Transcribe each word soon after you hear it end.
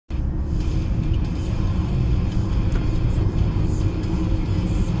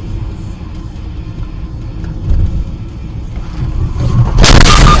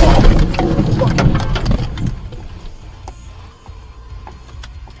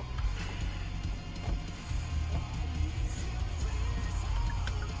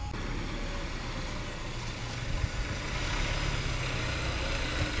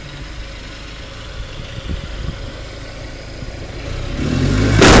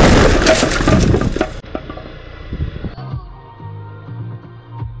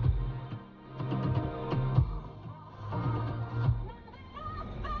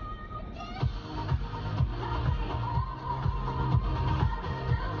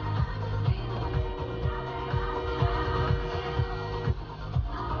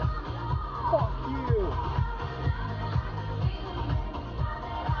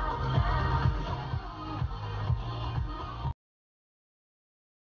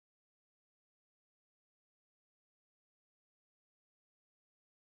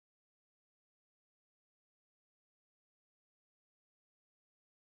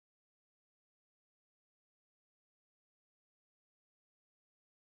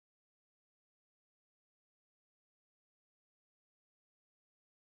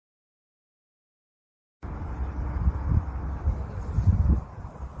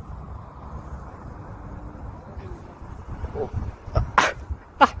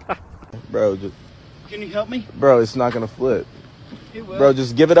Bro, just... Can you help me? Bro, it's not gonna flip. It will. Bro,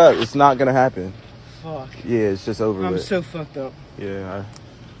 just give it up. It's not gonna happen. Fuck. Yeah, it's just over I'm with. so fucked up. Yeah,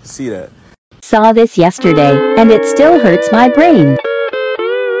 I see that. Saw this yesterday, and it still hurts my brain.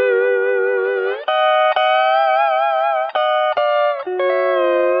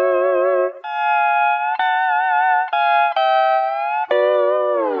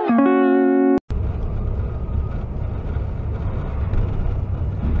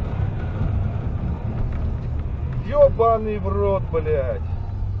 Ёбаный в рот, блядь.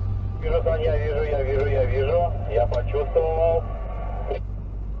 Вижу, Сань, я вижу. Я почувствовал.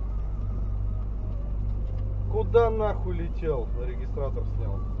 Куда нахуй летел? Регистратор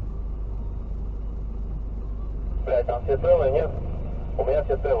снял. Блядь, там все целые, нет? У меня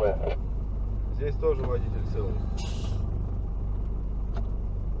все целые. Здесь тоже водитель целый.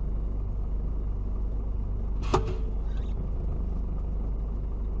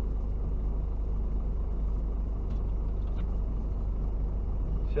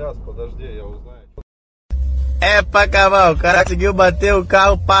 Сейчас, подожди, я узнаю. É pra acabar, o cara conseguiu bater o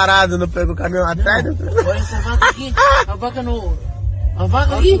carro parado, não pegou o caminhão atrás. Olha essa vaca aqui. A vaca no... A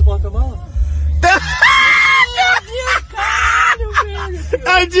vaca aqui. No porta-mala. Caralho, velho.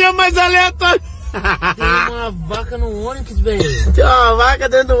 É o dia mais aleatório. Tem uma vaca no ônibus, velho. Tem uma vaca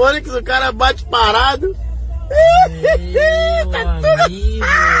dentro do ônibus, o cara bate parado. Meu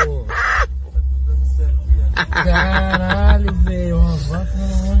amigo. Caralho, velho. Uma vaca no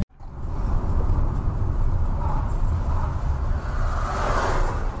ônibus.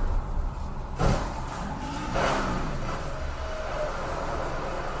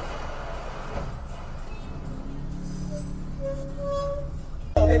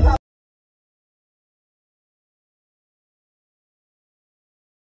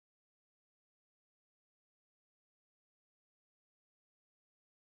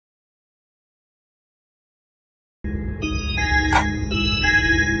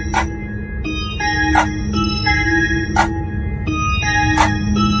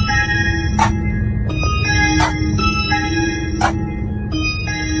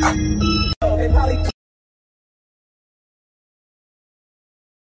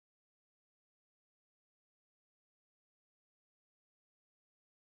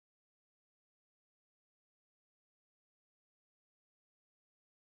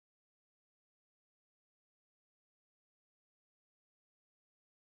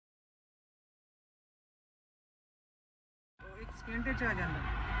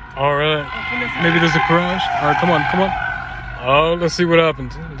 All right. Maybe there's a crash. All right, come on. Oh, let's see what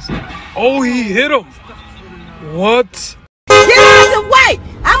happens. Oh, he hit him. What? Get out of the way!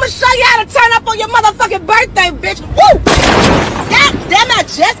 I'ma show you how to turn up on your motherfucking birthday, bitch. Woo! God damn, I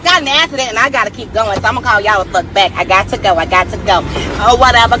just got in an accident and I gotta keep going, so I'm gonna call y'all the fuck back. I got to go. Oh,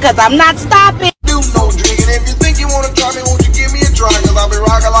 whatever, cause I'm not stopping. Do no drinking. If you think you wanna try me, won't you give me a try? Cause I'll be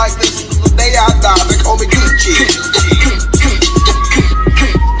rocking like this until the day I die. They call me Gucci.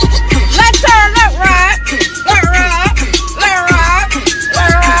 Let's turn, let ride. Let ride. Let ride.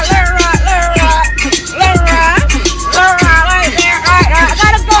 Let ride. Let ride. Let ride. Let ride. Let ride. Like that. I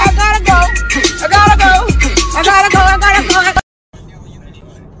gotta go. I gotta go. I gotta go. I gotta go. I gotta go.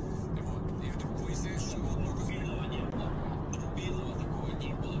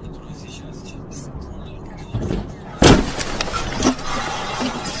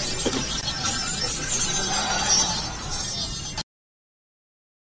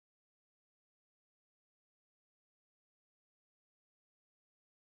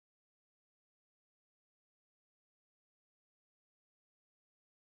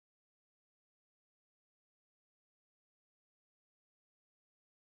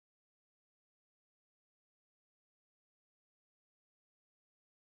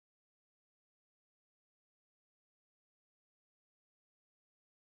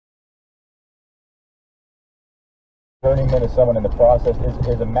 Journeyman is someone in the process.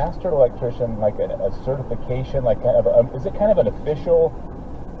 Is a master electrician like a certification, like kind of is it kind of an official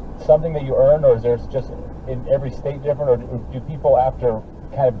something that you earn, or is there just in every state different, or do people after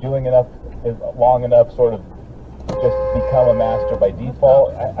kind of doing enough long enough sort of just become a master by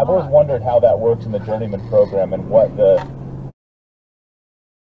default? I've always wondered how that works in the Journeyman program and what the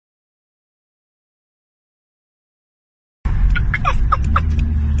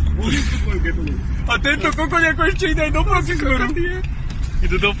Atento con konia kończyna i do procesmeru.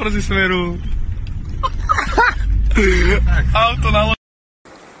 Idę do procesmeru. Auto na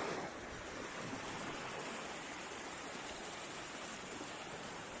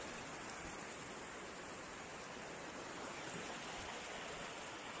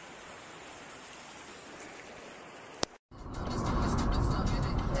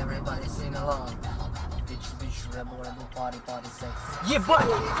Everybody sing along. Bitch, rebel, rebel, party, sex. Yeah, but.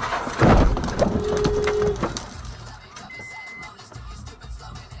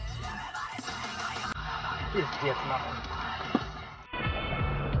 Пиздец, нахуй.